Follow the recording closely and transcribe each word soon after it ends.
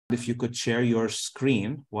if you could share your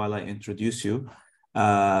screen while I introduce you.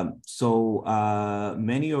 Many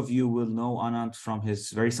of you will know Anand from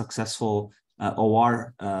his very successful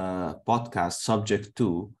OR podcast, Subject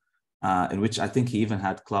 2, in which I think he even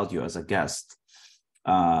had Claudio as a guest.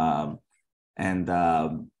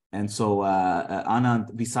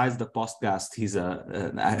 Anand, besides the podcast, he's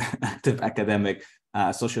an active academic,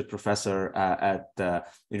 associate professor at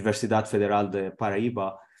Universidade Federal de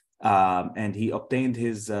Paraíba, and he obtained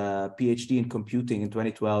his PhD in computing in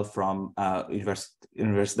 2012 from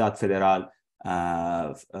Universidade Federal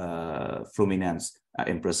Fluminense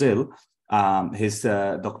in Brazil. His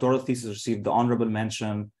doctoral thesis received the Honorable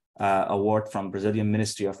Mention Award from Brazilian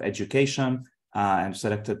Ministry of Education, and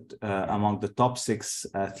selected among the top 6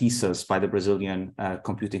 theses by the Brazilian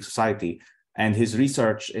Computing Society. And his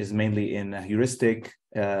research is mainly in heuristic,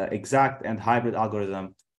 exact, and hybrid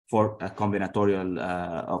algorithm for combinatorial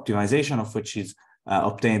optimization, of which he's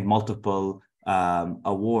obtained multiple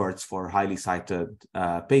awards for highly cited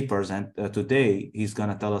papers. And today he's going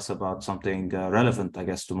to tell us about something relevant, I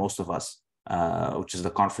guess, to most of us, which is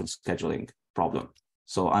the conference scheduling problem.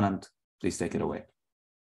 So Anand, please take it away.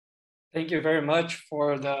 Thank you very much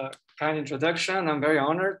for the kind introduction. I'm very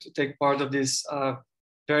honored to take part of this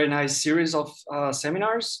very nice series of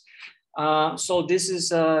seminars. So this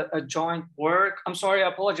is a joint work. I'm sorry, I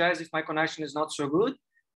apologize if my connection is not so good.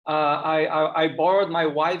 I borrowed my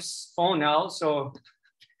wife's phone now, so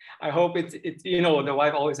I hope the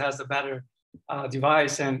wife always has the better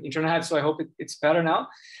device and internet, so I hope it's better now.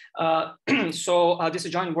 This is a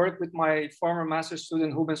joint work with my former master's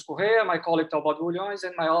student Rubens Correa, my colleague Talbot Bulhões,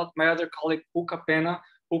 and my other colleague Puca Pena.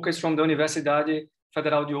 Puca is from the Universidade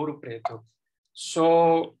Federal de Ouro Preto.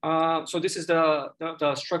 So this is the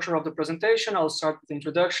structure of the presentation. I'll start with the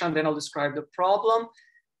introduction, then I'll describe the problem.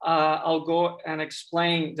 I'll go and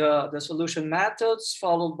explain the solution methods,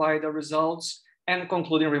 followed by the results and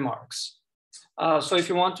concluding remarks. So if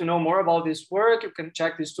you want to know more about this work, you can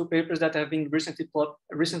check these 2 papers that have been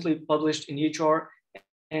recently published in eChor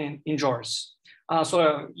and in JORS.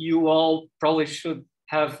 So you all probably should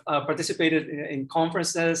have participated in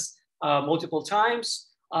conferences multiple times.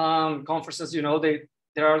 Conferences,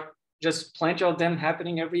 there are just plenty of them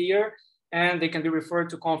happening every year, and they can be referred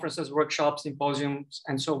to conferences, workshops, symposiums,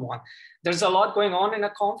 and so on. There's a lot going on in a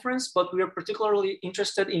conference, but we are particularly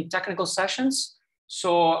interested in technical sessions.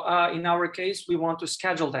 So in our case, we want to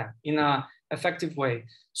schedule them in an effective way.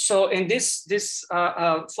 So in this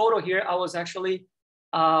photo here, I was actually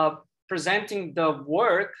presenting the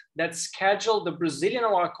work that scheduled the Brazilian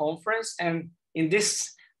OR conference. And in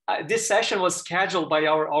this session was scheduled by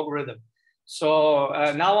our algorithm. So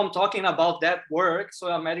now I'm talking about that work. So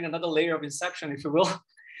I'm adding another layer of inception, if you will.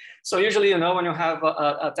 So usually, when you have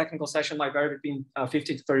a technical session, might vary between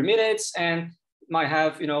 15 to 30 minutes and might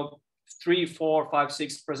have, 3, 4, 5,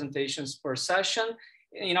 6 presentations per session.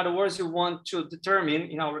 In other words, you want to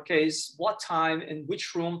determine, in our case, what time and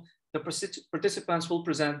which room the participants will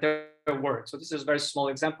present their work. So this is a very small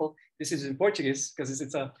example. This is in Portuguese because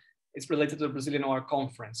it's related to the Brazilian OR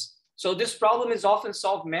conference. So this problem is often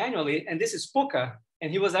solved manually, and this is Puca,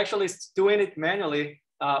 and he was actually doing it manually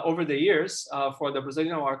over the years for the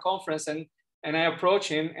Brazilian OR conference. And I approached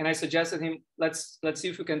him and I suggested him, let's see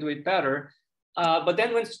if we can do it better. But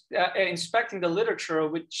then when inspecting the literature,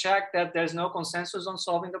 we checked that there's no consensus on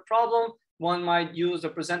solving the problem. One might use the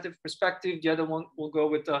presentative perspective, the other one will go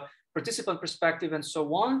with the participant perspective, and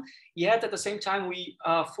so on. Yet at the same time, we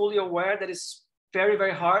are fully aware that it's very,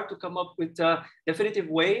 very hard to come up with a definitive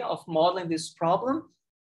way of modeling this problem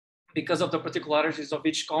because of the particularities of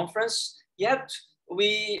each conference. Yet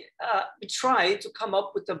we try to come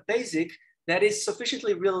up with a basic that is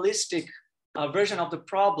sufficiently realistic version of the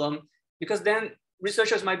problem, because then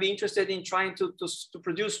researchers might be interested in trying to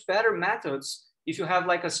produce better methods if you have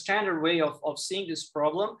like a standard way of seeing this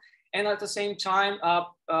problem. And at the same time,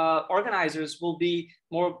 organizers will be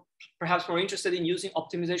perhaps more interested in using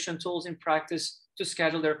optimization tools in practice to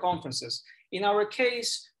schedule their conferences. In our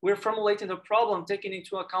case, we're formulating the problem, taking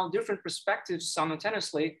into account different perspectives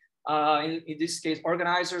simultaneously, in this case,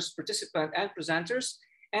 organizers, participants, and presenters.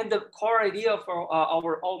 And the core idea of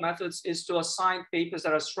our all methods is to assign papers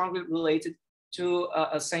that are strongly related to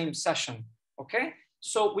a same session, okay?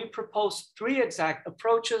 So we propose 3 exact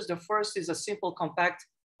approaches. The first is a simple, compact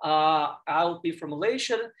ILP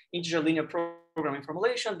formulation, integer linear programming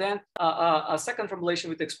formulation, then a second formulation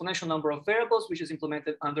with exponential number of variables, which is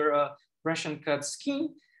implemented under a branch and cut scheme.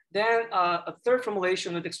 Then a third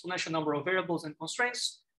formulation with exponential number of variables and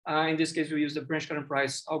constraints. In this case, we use the branch cut and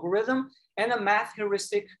price algorithm, and a math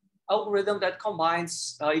heuristic algorithm that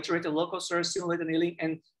combines iterated local search, simulated annealing,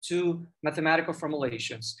 and two mathematical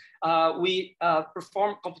formulations. We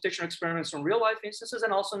perform computational experiments on real life instances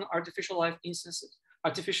and also on artificial life instances,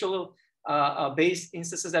 artificial based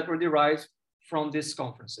instances that were derived from these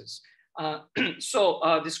conferences.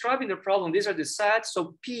 Describing the problem, these are the sets.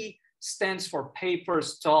 So P stands for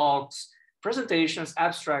papers, talks, presentations,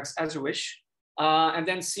 abstracts, as you wish. And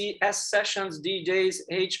then C, S, sessions, D, days,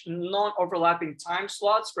 H, non-overlapping time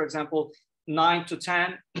slots. For example, 9 to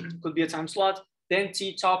 10 could be a time slot. Then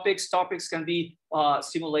T, topics. Topics can be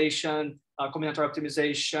simulation, combinatorial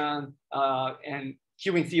optimization, and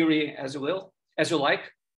queuing theory, as you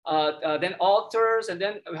like. Then authors, and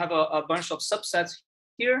then we have a bunch of subsets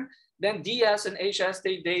here. Then DS and HS,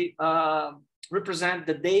 they represent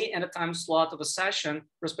the day and the time slot of a session,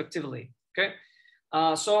 respectively. Okay.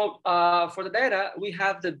 For the data, we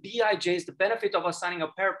have the BIJs, the benefit of assigning a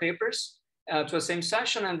pair of papers to a same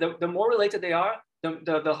session, and the more related they are,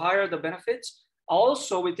 the higher the benefits.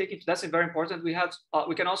 Also, we take it, that's very important.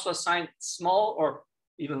 We can also assign small or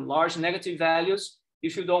even large negative values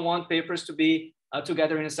if you don't want papers to be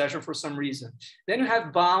together in a session for some reason. Then you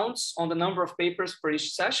have bounds on the number of papers for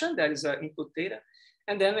each session, that is input data.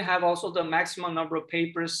 And then we have also the maximum number of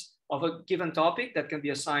papers of a given topic that can be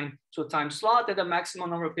assigned to a time slot, and the maximum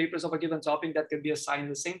number of papers of a given topic that can be assigned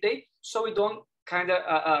the same day. So we don't kind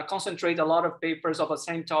of concentrate a lot of papers of a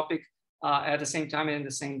same topic at the same time and in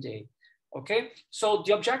the same day. Okay, so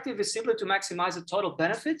the objective is simply to maximize the total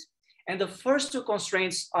benefit. And the first two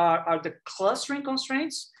constraints are the clustering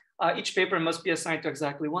constraints. Each paper must be assigned to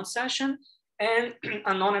exactly one session, and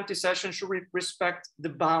a non-empty session should respect the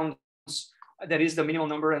bounds, that is the minimum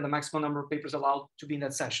number and the maximum number of papers allowed to be in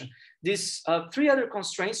that session. These three other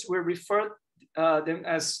constraints, we refer them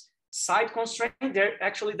as side constraints. They're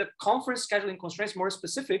actually the conference scheduling constraints, more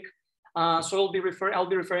specific. So I'll be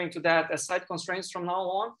referring to that as side constraints from now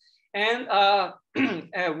on.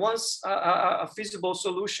 And once a feasible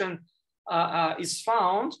solution is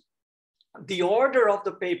found, the order of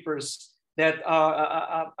the papers that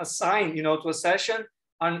are assigned, to a session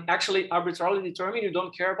are actually arbitrarily determined. You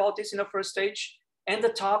don't care about this in the first stage. And the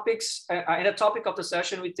topics, in the topic of the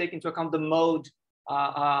session, we take into account the mode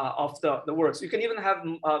of the works. You can even have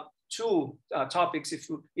two topics if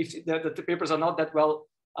the papers are not that well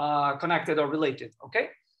connected or related,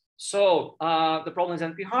 okay? So the problem is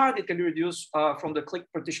NP hard. It can be reduced from the click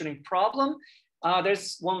partitioning problem.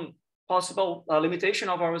 There's one possible limitation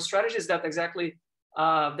of our strategy is that exactly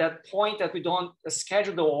that point that we don't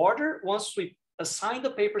schedule the order. Once we assign the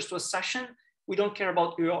papers to a session, we don't care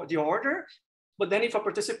about the order. But then if a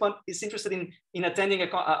participant is interested in attending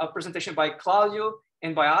a presentation by Claudio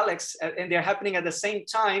and by Alex, and they're happening at the same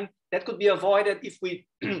time, that could be avoided if we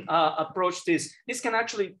approach this. This can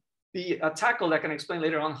actually be tackled. I can explain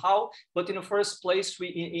later on how, but in the first place,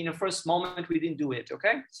 in the first moment, we didn't do it,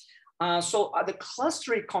 okay? So the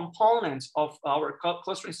clustering component of our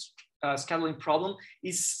clustering scheduling problem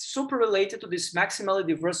is super related to this maximally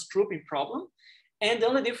diverse grouping problem. And the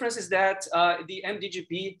only difference is that the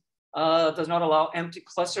MDGP does not allow empty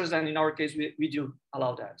clusters, and in our case, we do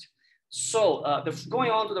allow that. So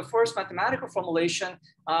going on to the first mathematical formulation,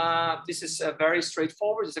 this is very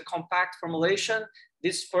straightforward. It's a compact formulation.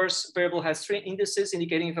 This first variable has 3 indices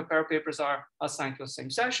indicating if a pair of papers are assigned to the same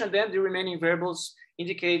session. Then the remaining variables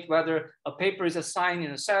indicate whether a paper is assigned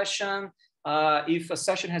in a session, if a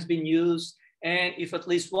session has been used, and if at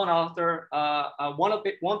least one author,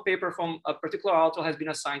 one paper from a particular author has been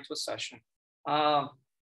assigned to a session.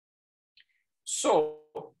 So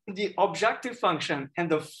the objective function and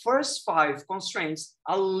the first 5 constraints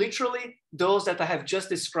are literally those that I have just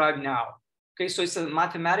described now. Okay, so it's a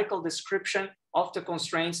mathematical description of the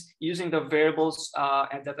constraints using the variables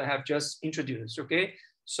that I have just introduced, okay?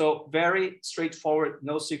 So very straightforward,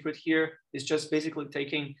 no secret here. It's just basically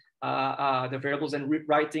taking the variables and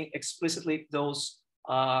rewriting explicitly those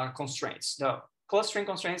constraints, the clustering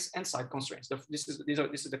constraints and side constraints. This is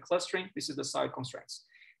the clustering, this is the side constraints.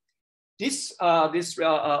 This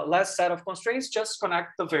last set of constraints just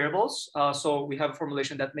connect the variables. So we have a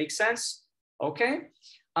formulation that makes sense, okay?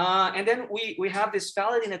 And then we have this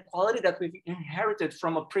valid inequality that we've inherited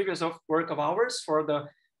from a previous work of ours for the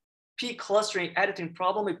P clustering editing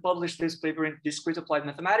problem. We published this paper in Discrete Applied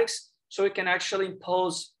Mathematics. So we can actually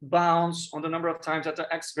impose bounds on the number of times that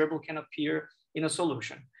the X variable can appear in a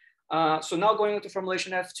solution. So now going into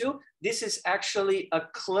formulation F2, this is actually a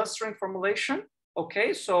clustering formulation.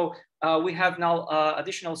 Okay, so we have now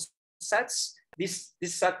additional sets. This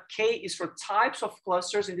set K is for types of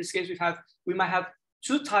clusters. In this case, we might have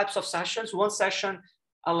 2 types of sessions. One session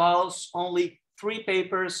allows only 3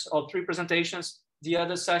 papers or 3 presentations. The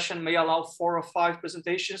other session may allow 4 or 5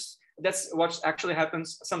 presentations. That's what actually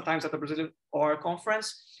happens sometimes at the Brazilian OR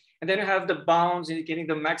conference. And then you have the bounds indicating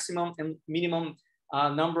the maximum and minimum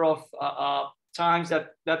number of times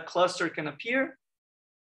that that cluster can appear.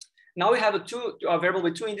 Now we have a variable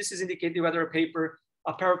with 2 indices indicating whether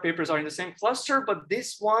a pair of papers are in the same cluster, but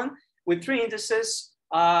this one with 3 indices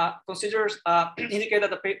indicate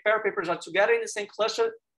that the pair of papers are together in the same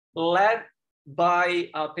cluster led by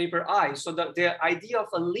paper I. So the idea of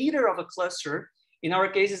a leader of a cluster, in our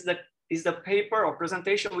case, is the paper or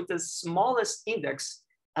presentation with the smallest index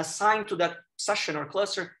assigned to that session or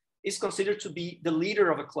cluster is considered to be the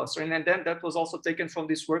leader of a cluster. And then that was also taken from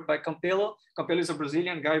this work by Campelo. Campelo is a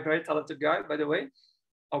Brazilian guy, very talented guy, by the way.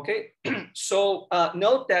 Okay, so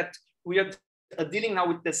note that we are dealing now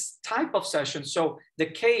with this type of session. So the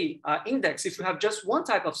K index, if you have just one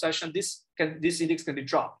type of session, this index can be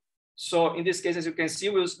dropped. So in this case, as you can see,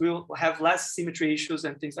 we'll have less symmetry issues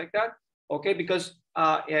and things like that. Okay, because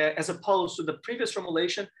as opposed to the previous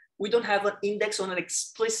formulation, we don't have an index on an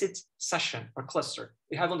explicit session or cluster.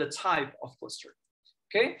 We have on the type of cluster.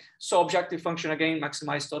 Okay, so objective function, again,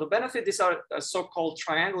 maximize total benefit. These are so-called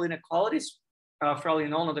triangle inequalities, fairly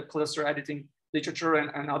known on the cluster editing literature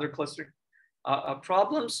and other clustering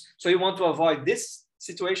problems. So you want to avoid these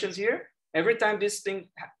situations here. Every time this thing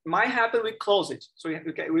might happen, we close it. So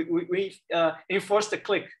we enforce the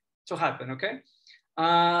click to happen, okay?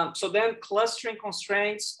 So then clustering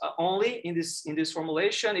constraints only in this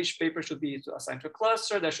formulation. Each paper should be assigned to a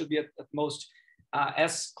cluster. There should be at most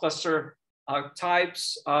S cluster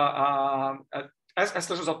types, S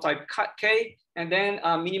clusters of type K, and then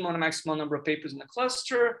minimum and maximum number of papers in the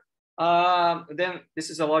cluster. Then this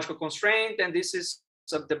is a logical constraint, and this is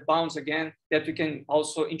the bounds again that we can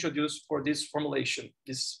also introduce for this formulation,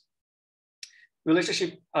 this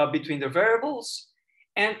relationship between the variables.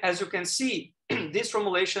 And as you can see, this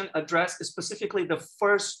formulation addressed specifically the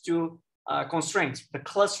first 2 constraints, the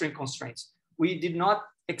clustering constraints. We did not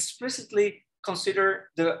explicitly consider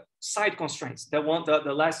the side constraints, the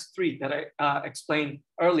last 3 that I explained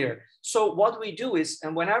earlier. So what we do is,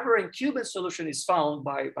 and whenever a Cuban solution is found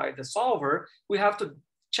by the solver, we have to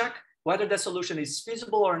check whether the solution is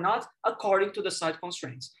feasible or not according to the side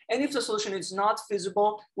constraints. And if the solution is not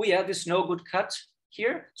feasible, we have this no good cut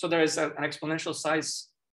here. So there is an exponential size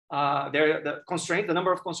the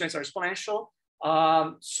number of constraints are exponential.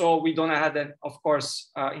 So we don't add them, of course,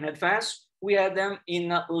 in advance. We add them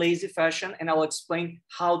in a lazy fashion, and I'll explain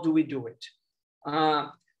how do we do it.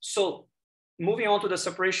 So moving on to the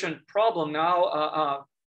separation problem now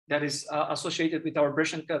that is associated with our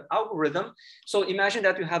brush and cut algorithm. So imagine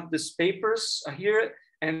that you have these papers here,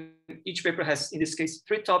 and each paper has, in this case,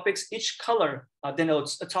 3 topics. Each color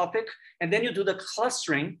denotes a topic, and then you do the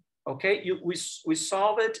clustering. Okay, we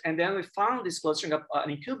solve it, and then we found this clustering of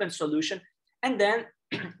an incumbent solution, and then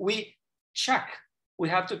we check. We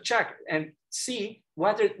have to check and see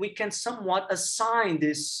whether we can somewhat assign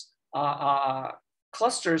these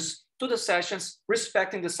clusters to the sessions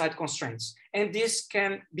respecting the side constraints. And this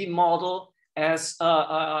can be modeled as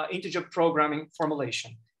integer programming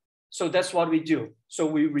formulation. So that's what we do. So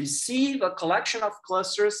we receive a collection of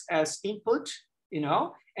clusters as input,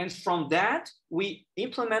 and from that, we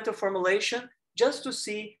implement a formulation just to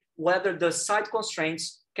see whether the side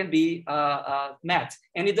constraints can be met.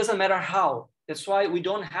 And it doesn't matter how. That's why we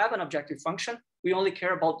don't have an objective function. We only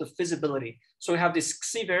care about the feasibility. So we have this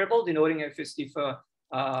C variable denoting if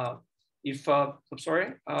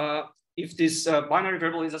this binary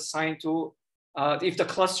variable is assigned to, if the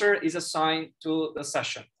cluster is assigned to the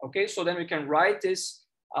session. Okay, so then we can write this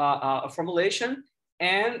formulation.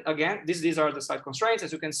 And again, these are the side constraints,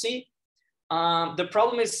 as you can see. The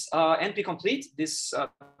problem is NP complete, this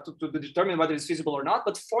to determine whether it's feasible or not.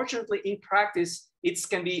 But fortunately, in practice, it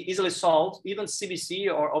can be easily solved. Even CBC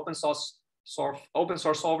or open source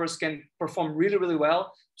solvers can perform really, really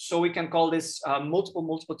well. So we can call this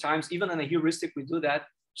multiple times. Even in a heuristic, we do that.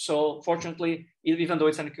 So fortunately, even though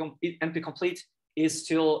it's NP complete, is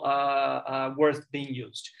still worth being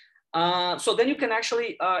used. So then you can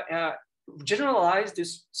actually generalize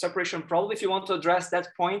this separation problem if you want to address that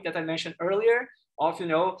point that I mentioned earlier of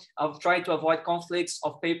trying to avoid conflicts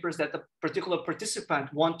of papers that the particular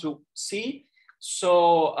participant want to see.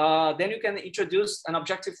 So then you can introduce an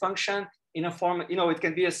objective function in a form, it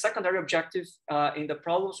can be a secondary objective in the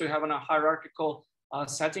problem. So you have a hierarchical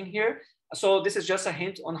setting here. So this is just a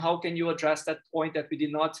hint on how can you address that point that we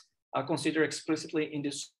did not consider explicitly in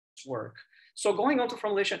this work. So going on to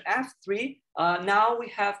formulation F3, now we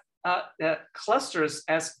have clusters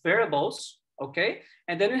as variables, okay?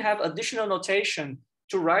 And then we have additional notation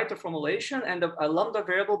to write the formulation, and a lambda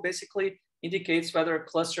variable basically indicates whether a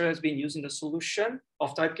cluster has been used in the solution,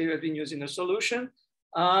 of type K has been used in the solution.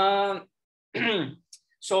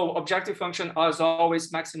 So objective function as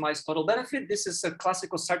always maximize total benefit. This is a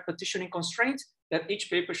classical start partitioning constraint that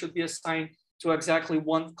each paper should be assigned to exactly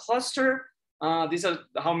one cluster. These are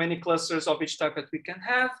how many clusters of each type that we can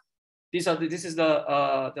have. This is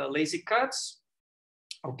the lazy cuts.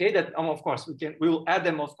 Okay, that of course we will add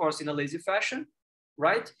them of course in a lazy fashion,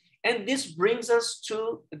 right? And this brings us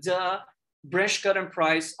to the branch cut and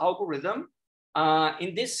price algorithm.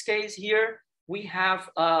 In this case here, we have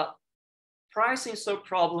a pricing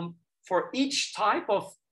subproblem for each type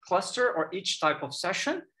of cluster or each type of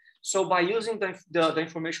session. So by using the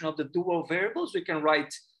information of the dual variables, we can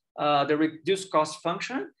write the reduced cost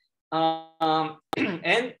function. And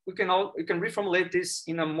we can reformulate this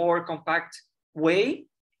in a more compact way.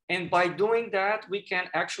 And by doing that, we can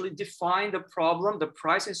actually define the problem, the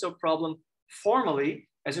pricing subproblem formally.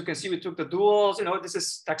 As you can see, we took the duals, this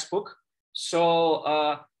is textbook.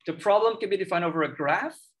 So the problem can be defined over a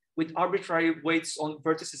graph with arbitrary weights on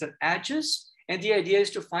vertices and edges. And the idea is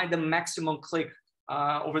to find the maximum click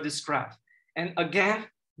over this graph. And again,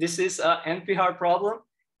 this is an NP-hard problem.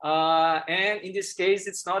 And in this case,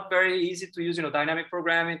 it's not very easy to use, dynamic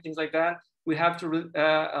programming, things like that. We have to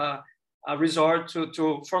resort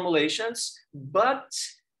to formulations. But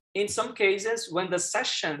in some cases, when the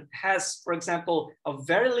session has, for example, a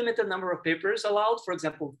very limited number of papers allowed, for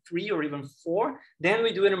example, 3 or even 4, then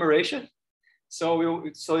we do enumeration. So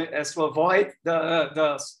as to avoid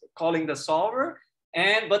the calling the solver.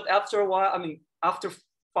 But after a while,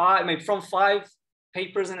 from 5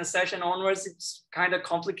 papers in a session onwards, it's kind of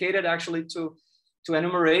complicated actually to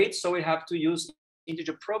enumerate. So we have to use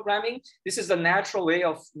integer programming. This is the natural way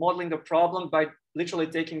of modeling the problem by literally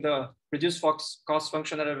taking the reduced cost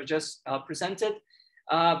function that I've just presented.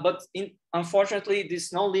 But unfortunately,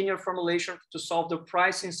 this non-linear formulation to solve the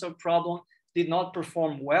pricing subproblem did not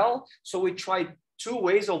perform well. So we tried 2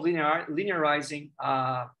 ways of linearizing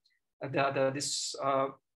this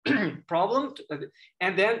problem.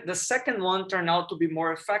 And then the second one turned out to be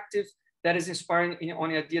more effective. That is inspiring on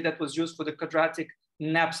the idea that was used for the quadratic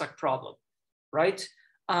knapsack problem, right?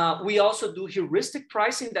 We also do heuristic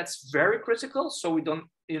pricing. That's very critical. So we don't,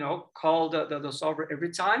 call the solver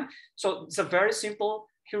every time. So it's a very simple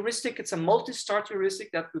heuristic. It's a multi-start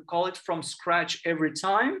heuristic that we call it from scratch every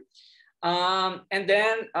time. And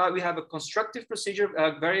then we have a constructive procedure,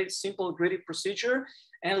 a very simple greedy procedure,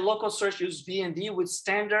 and local search use V&D with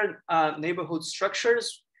standard neighborhood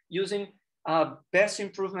structures using best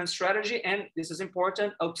improvement strategy. And this is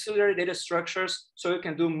important, auxiliary data structures, so you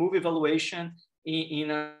can do move evaluation in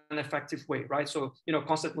an effective way, right? So,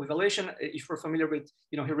 constant move evaluation, if you're familiar with,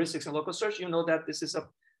 heuristics and local search, you know that this is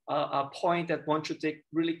a point that one should take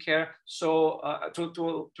really care. So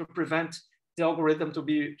to prevent the algorithm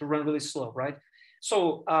to run really slow, right?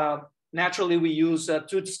 So naturally, we use a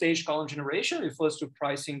 2-stage column generation. We first do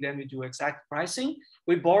pricing, then we do exact pricing.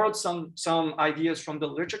 We borrowed some ideas from the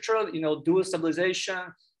literature, dual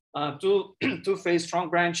stabilization, two-phase strong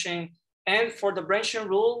branching. And for the branching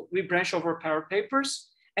rule, we branch over pair of papers.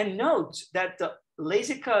 And note that the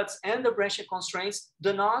lazy cuts and the branching constraints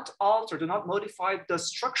do not modify the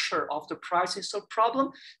structure of the pricing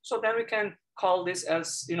subproblem. So then we can call this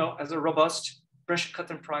as, as a robust branch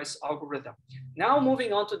cut and price algorithm. Now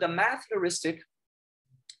moving on to the math heuristic.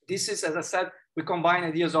 This is, as I said, we combine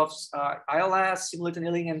ideas of ILS, simulate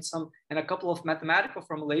annealing, and a couple of mathematical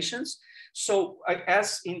formulations. So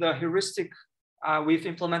as in the heuristic we've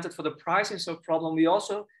implemented for the pricing subproblem, we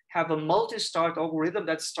also have a multi-start algorithm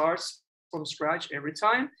that starts from scratch every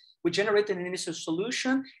time. We generate an initial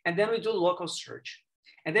solution, and then we do local search.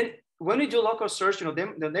 And then when we do local search,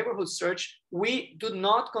 the neighborhood search, we do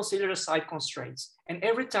not consider the side constraints. And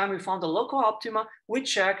every time we found a local optima, we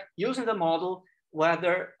check using the model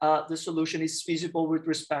whether the solution is feasible with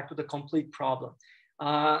respect to the complete problem.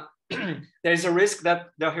 There's a risk that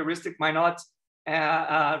the heuristic might not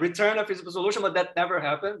return a feasible solution, but that never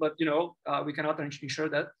happened. But we cannot ensure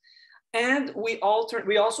that. And we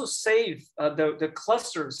also save the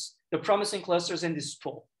clusters, the promising clusters in this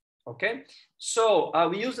pool. Okay, so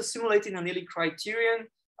we use the simulating annealing criterion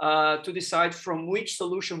to decide from which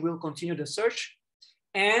solution we'll continue the search.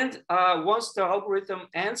 And once the algorithm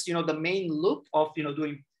ends, the main loop of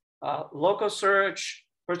doing local search,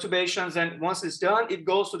 perturbations, and once it's done, it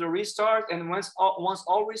goes to the restart. And once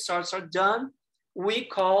all restarts are done, we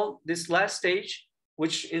call this last stage,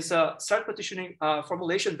 which is a start partitioning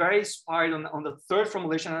formulation, very inspired on the third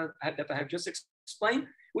formulation that I have just explained,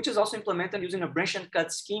 which is also implemented using a branch and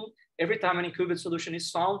cut scheme every time an equivalent solution is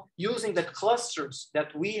found, using the clusters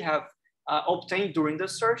that we have obtained during the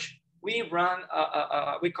search. we run,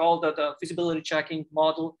 we call the feasibility checking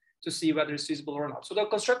model to see whether it's feasible or not. So the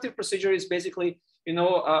constructive procedure is basically,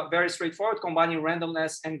 very straightforward, combining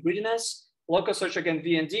randomness and greediness. Local search, again,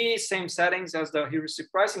 VND, same settings as the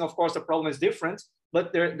heuristic pricing. Of course, the problem is different,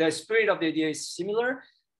 but the spirit of the idea is similar.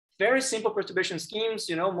 Very simple perturbation schemes,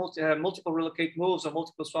 multiple relocate moves or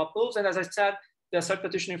multiple swap moves. And as I said, the assert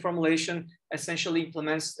partitioning formulation essentially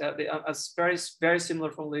implements a very, very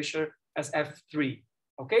similar formulation as F3.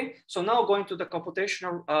 Okay, so now going to the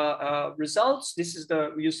computational results. This is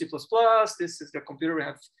we use C++. This is the computer we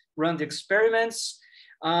have run the experiments.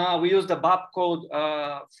 We use the BAP code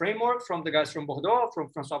framework from the guys from Bordeaux, from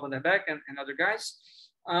François Van der Beek and other guys.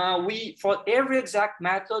 For every exact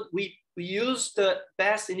method, we use the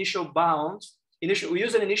best initial bound. We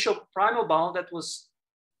use an initial primal bound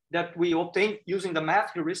that we obtained using the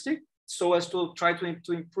math heuristic, so as to try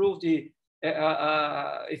to improve the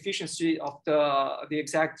efficiency of the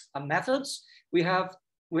exact methods. We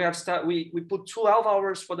put 12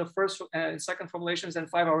 hours for the first and second formulations and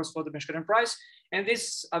 5 hours for the Bench-Cut price. And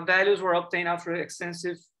these values were obtained after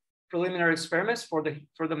extensive preliminary experiments for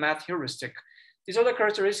the math heuristic. These are the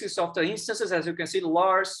characteristics of the instances. As you can see,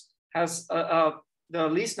 Lars has the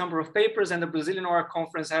least number of papers, and the Brazilian OR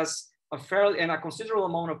conference has a considerable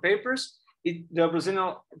amount of papers. The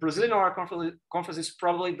Brazilian OR conference is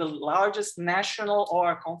probably the largest national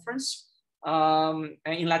OR conference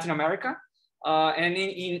in Latin America.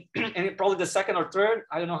 And probably the second or third,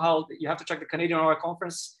 I don't know how, you have to check the Canadian OR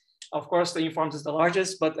conference. Of course, the Informs is the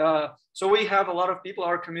largest, but so we have a lot of people.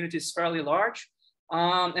 Our community is fairly large.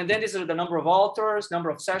 And then these are the number of authors, number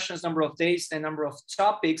of sessions, number of days, and number of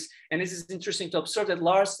topics. And this is interesting to observe that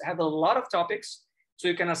Lars have a lot of topics. So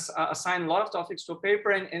you can assign a lot of topics to a paper,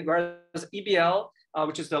 and whereas EBL,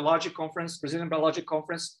 which is the logic conference, Brazilian Biologic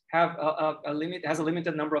Conference, has a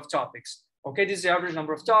limited number of topics. Okay, this is the average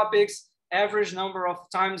number of topics, average number of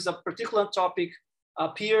times a particular topic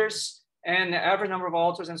appears, and the average number of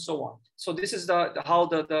authors, and so on. So this is how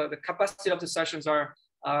the capacity of the sessions are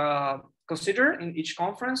considered in each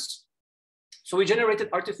conference. So we generated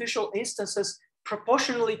artificial instances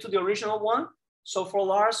proportionally to the original one. So for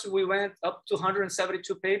Lars, we went up to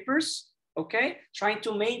 172 papers, okay? Trying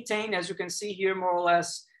to maintain, as you can see here, more or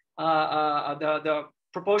less the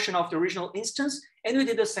proportion of the original instance. And we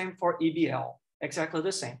did the same for EBL, exactly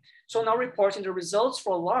the same. So now reporting the results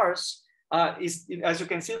for Lars is, as you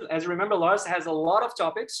can see, as you remember, Lars has a lot of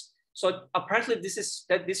topics. So apparently this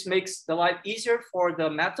makes the life easier for the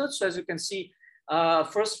method. So as you can see,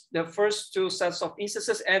 the first two sets of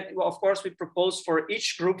instances, and of course we propose for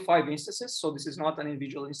each group 5 instances. So this is not an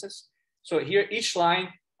individual instance. So here each line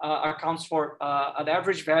accounts for an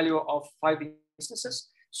average value of 5 instances.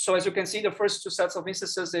 So as you can see, the first 2 sets of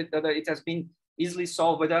instances, it has been easily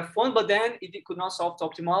solved with F1, but then it could not solve to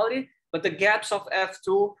optimality. But the gaps of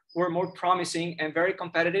F2 were more promising and very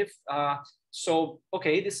competitive. So,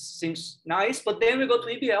 okay, this seems nice, but then we go to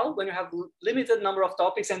EBL when you have limited number of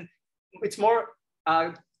topics, and it's more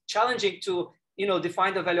challenging to,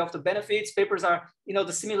 define the value of the benefits. Papers are,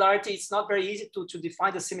 the similarity, it's not very easy to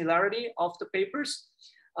define the similarity of the papers.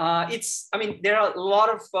 There are a lot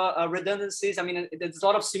of redundancies. There's a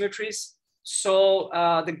lot of symmetries. So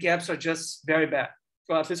the gaps are just very bad,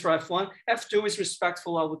 at least for F1. F2 is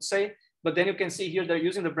respectful, I would say, but then you can see here they're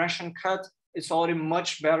using the branch and cut. It's already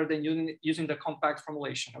much better than using the compact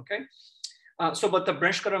formulation, okay? But the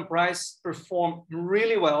branch cut and price performed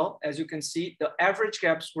really well. As you can see, the average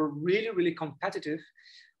gaps were really, really competitive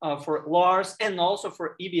for Lars and also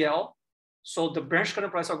for EBL. So the branch cut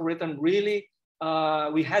and price algorithm really,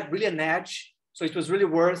 we had really an edge. So it was really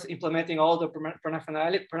worth implementing all the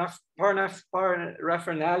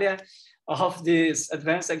paraphernalia of these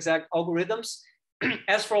advanced exact algorithms.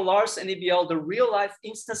 As for Lars and EBL, the real life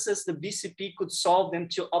instances, the BCP could solve them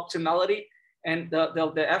to optimality. And the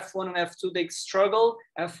F1 and F2, they struggle.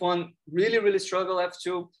 F1 really, really struggle.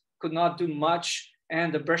 F2 could not do much.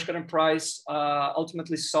 And the branch cut and price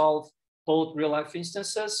ultimately solved both real life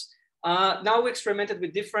instances. Now we experimented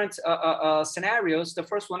with different scenarios. The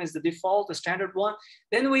first one is the default, the standard one.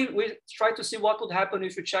 Then we tried to see what would happen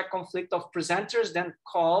if you check conflict of presenters, then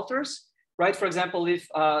co-authors, right? For example, if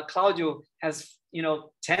Claudio has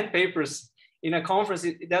 10 papers in a conference,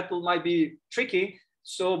 that might be tricky.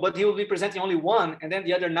 So, but he will be presenting only one, and then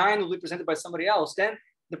the other 9 will be presented by somebody else. Then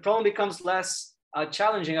the problem becomes less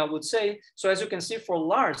challenging, I would say. So as you can see for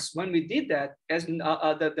Lars, when we did that, as in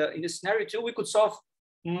the scenario 2, we could solve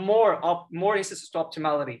more instances to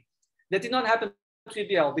optimality. That did not happen to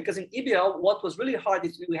EBL, because in EBL, what was really hard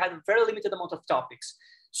is we had a very limited amount of topics.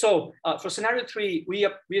 So for scenario 3,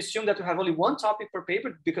 we assume that we have only 1 topic per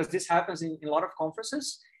paper, because this happens in a lot of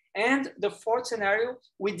conferences. And the fourth scenario,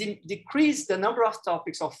 we decrease the number of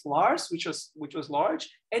topics of Lars, which was large,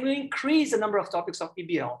 and we increase the number of topics of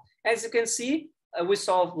EBL. As you can see, we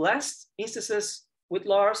solve less instances with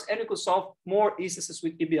Lars, and we could solve more instances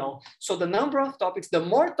with EBL. So the number of topics, the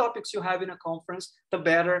more topics you have in a conference, the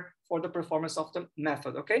better for the performance of the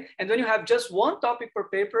method, okay? And when you have just one topic per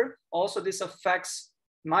paper, also this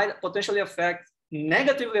might potentially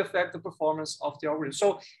negatively affect the performance of the algorithm.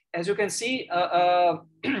 So as you can see,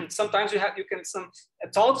 sometimes you can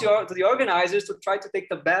talk to the organizers to try to take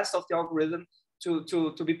the best of the algorithm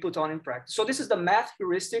to be put on in practice. So this is the math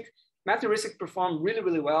heuristic. Math heuristic performed really,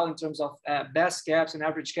 really well in terms of best gaps and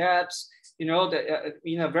average gaps, in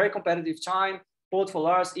a very competitive time, both for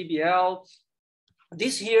Lars, EBL.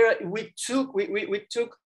 This year, we took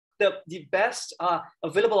the best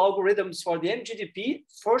available algorithms for the MGDP.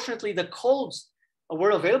 Fortunately, the codes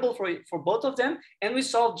were available for both of them. And we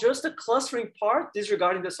solved just the clustering part,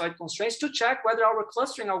 disregarding the site constraints, to check whether our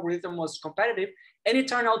clustering algorithm was competitive. And it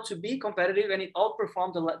turned out to be competitive, and it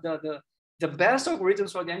outperformed the best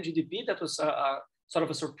algorithms for the MGDP. That was sort of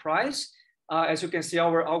a surprise. As you can see,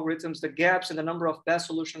 our algorithms, the gaps and the number of best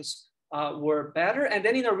solutions were better. And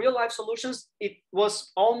then in the real life solutions, it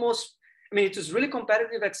was almost, it was really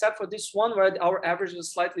competitive, except for this one where our average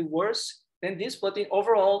was slightly worse than this, but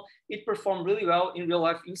overall, it performed really well in real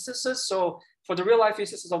life instances. So for the real life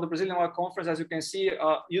instances of the Brazilian Wire Conference, as you can see,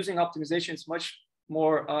 using optimization is much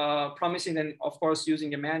more promising than, of course,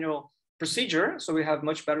 using a manual procedure. So we have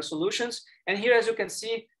much better solutions. And here, as you can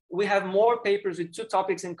see, we have more papers with 2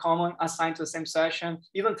 topics in common assigned to the same session,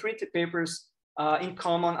 even 3 papers in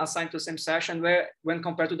common assigned to the same session, where when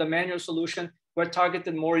compared to the manual solution, we're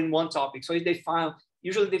targeted more in one topic. So if they found,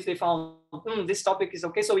 usually if they found this topic is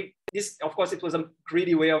okay, so this, of course, it was a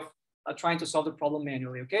greedy way of trying to solve the problem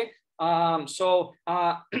manually, okay?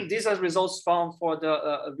 These are results found for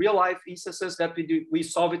the real life instances that we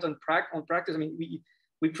solve it on practice.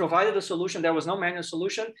 We provided a solution, there was no manual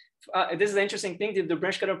solution. This is the interesting thing, the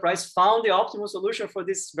Branch Cutter Prize found the optimal solution for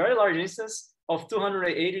this very large instance of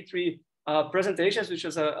 283 presentations, which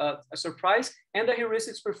was a surprise. And the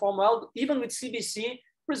heuristics perform well. Even with CBC,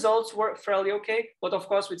 results were fairly okay, but of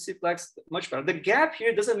course with Cplex, much better. The gap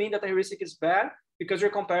here doesn't mean that the heuristic is bad, because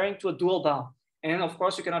you're comparing to a dual bound. And of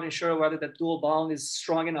course, you cannot ensure whether that dual bound is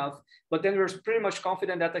strong enough, but then we're pretty much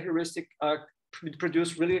confident that the heuristic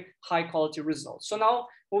produce really high quality results. So now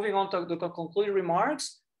moving on to the concluding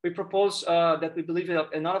remarks, we propose that we believe in an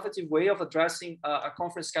innovative way of addressing a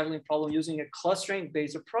conference scheduling problem using a clustering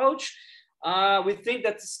based approach. We think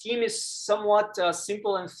that the scheme is somewhat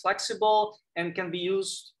simple and flexible and can be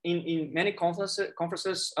used in many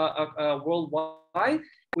conferences worldwide.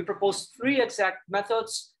 We propose 3 exact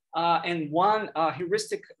methods and 1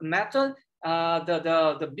 heuristic method.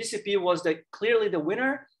 The BCP was clearly the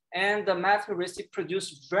winner, and the math heuristic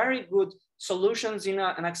produced very good solutions in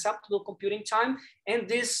an acceptable computing time. And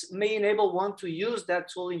this may enable one to use that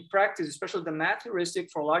tool in practice, especially the math heuristic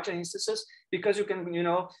for larger instances, because you can,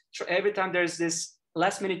 every time there's this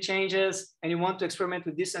last minute changes and you want to experiment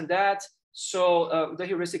with this and that. So the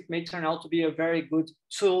heuristic may turn out to be a very good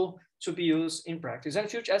tool to be used in practice.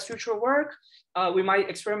 And as future work, we might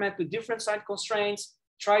experiment with different site constraints,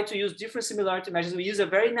 try to use different similarity measures. We use a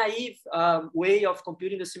very naive way of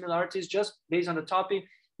computing the similarities just based on the topic.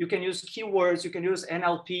 You can use keywords, you can use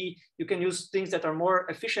NLP, you can use things that are more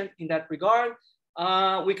efficient in that regard.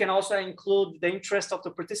 We can also include the interest of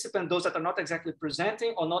the participant, those that are not exactly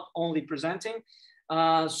presenting or not only presenting.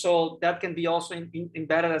 So that can be also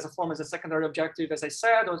embedded as a secondary objective, as I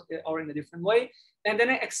said, or in a different way. And then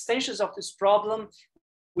extensions of this problem,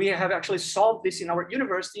 we have actually solved this in our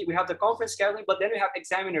university. We have the conference scheduling, but then we have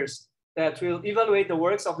examiners that will evaluate the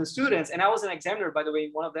works of the students. And I was an examiner, by the way,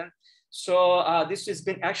 in one of them. So this has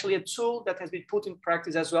been actually a tool that has been put in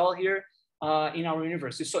practice as well here in our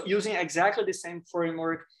university. So using exactly the same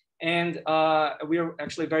framework, and we are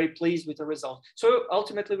actually very pleased with the result. So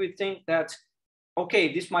ultimately, we think that,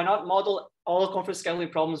 okay, this might not model all conference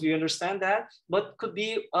scheduling problems, we understand that, but could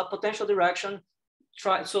be a potential direction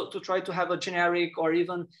to try to have a generic or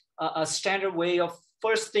even a standard way of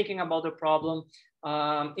first thinking about the problem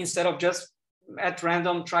instead of just at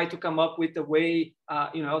random try to come up with a way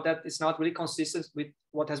that is not really consistent with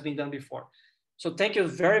what has been done before. So thank you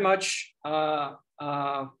very much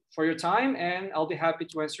for your time, and I'll be happy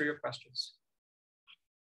to answer your questions.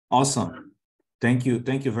 Awesome. Thank you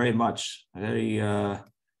very much. Very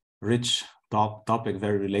rich topic,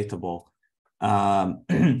 very relatable.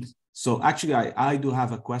 So actually, I do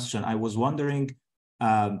have a question. I was wondering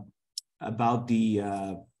about the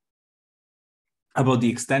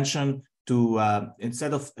extension to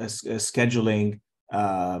instead of scheduling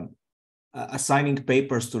assigning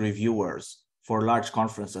papers to reviewers for large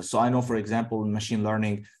conferences. So I know, for example, in machine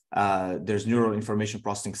learning, there's Neural Information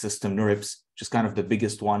Processing System, NeurIPS, which is kind of the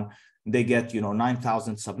biggest one. They get,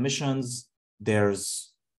 9,000 submissions.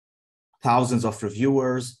 There's thousands of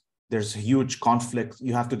reviewers. There's huge conflict.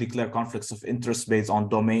 You have to declare conflicts of interest based on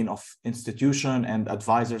domain of institution and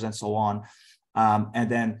advisors and so on. And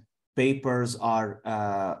then papers are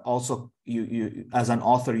also, you as an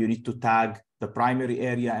author, you need to tag the primary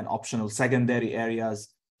area and optional secondary areas.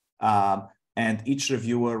 And each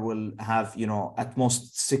reviewer will have, at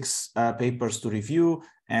most 6 papers to review,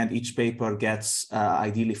 and each paper gets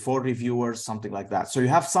ideally 4 reviewers, something like that. So you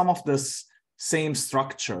have some of this same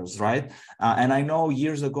structures, right? And I know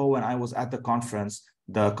years ago when I was at the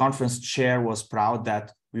conference chair was proud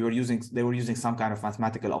that they were using some kind of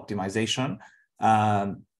mathematical optimization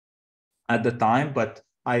at the time, but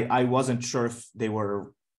I wasn't sure if they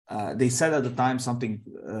were. They said at the time something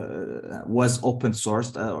was open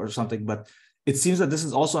sourced or something, but it seems that this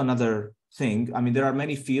is also another thing. I mean, there are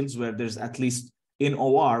many fields where there's, at least in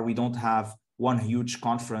OR, we don't have one huge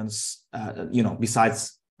conference,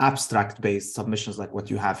 besides abstract-based submissions like what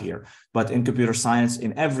you have here. But in computer science,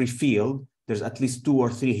 in every field, there's at least 2 or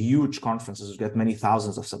 3 huge conferences which get many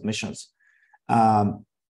thousands of submissions.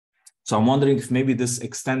 So I'm wondering if maybe this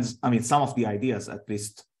extends, some of the ideas, at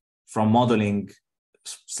least from modeling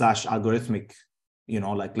 / algorithmic,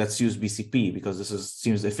 like let's use BCP because this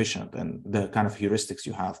seems efficient, and the kind of heuristics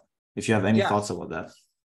you have. If you have any thoughts about that.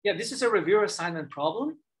 Yeah, this is a reviewer assignment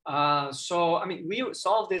problem. We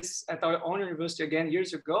solved this at our own university again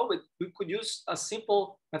years ago. We could use a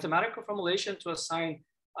simple mathematical formulation to assign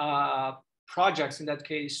projects, in that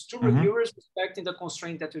case, to reviewers, respecting the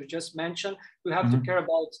constraint that you just mentioned. We have to care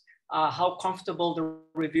about how comfortable the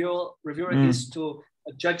reviewer is to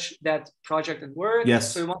judge that project and work.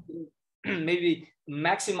 Yes. So we want to maybe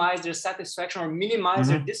maximize their satisfaction or minimize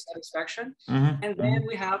their dissatisfaction. And then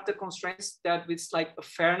we have the constraints that it's like a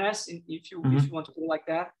fairness, if you want to do it like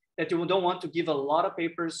that you don't want to give a lot of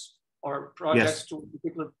papers or projects to a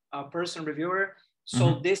particular person reviewer.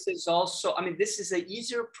 So this is also, this is an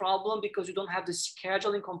easier problem because you don't have the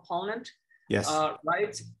scheduling component. Yes.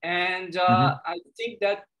 Right. And I think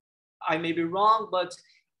that I may be wrong, but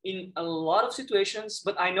in a lot of situations,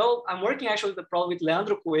 but I know I'm working actually the problem with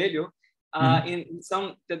Leandro Coelho.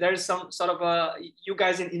 There's some sort of you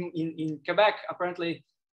guys in Quebec, apparently,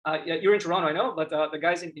 you're in Toronto, I know, but the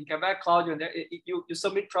guys in Quebec, Claudio, and you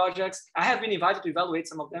submit projects. I have been invited to evaluate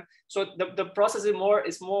some of them. So the process is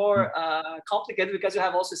more complicated because you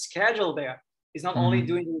have also schedule there. It's not only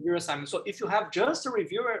doing the reviewer assignment. So if you have just a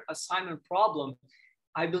reviewer assignment problem,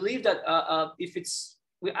 I believe that if it's,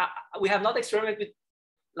 we have not experimented with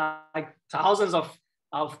like thousands of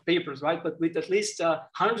papers, right? But with at least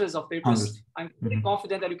hundreds of papers, I'm pretty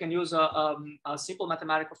confident that you can use a simple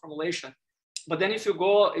mathematical formulation. But then if you're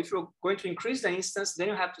going to increase the instance, then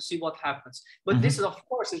you have to see what happens. But this is, of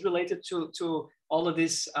course, is related to all of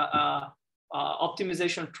these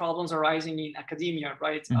optimization problems arising in academia,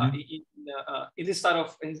 right? In this type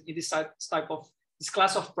of this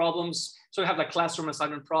class of problems. So you have like classroom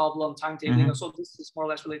assignment problem, timetabling. So this is more or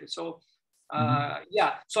less related. So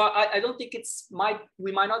so I don't think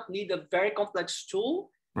we might not need a very complex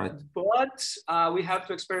tool, right? But we have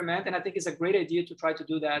to experiment, and I think it's a great idea to try to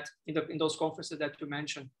do that in those conferences that you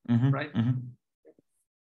mentioned, right?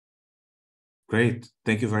 Great,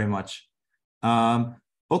 thank you very much.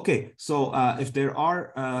 Okay, so if there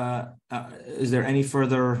are, is there any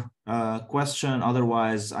further question?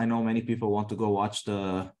 Otherwise, I know many people want to go watch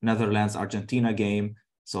the Netherlands-Argentina game.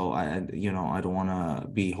 So I don't want to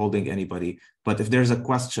be holding anybody. But if there's a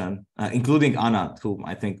question, including Anand, who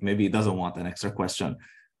I think maybe doesn't want an extra question.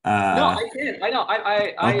 No, I can. I know.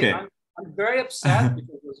 I'm very upset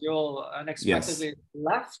because you all unexpectedly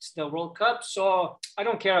left the World Cup. So I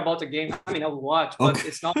don't care about the game. I will watch, but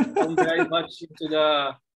it's not very much into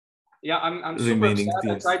the. Yeah, I'm super upset. Teams.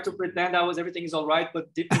 I tried to pretend everything is all right,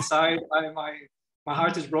 but deep inside, my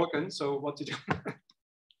heart is broken. So what to do?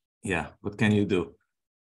 Yeah, what can you do?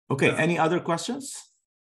 Okay, any other questions?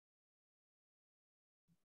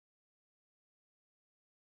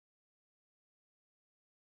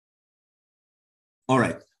 All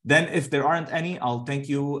right, then if there aren't any, I'll thank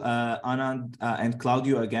you, Anand and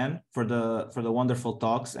Claudio again for the wonderful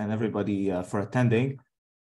talks and everybody for attending.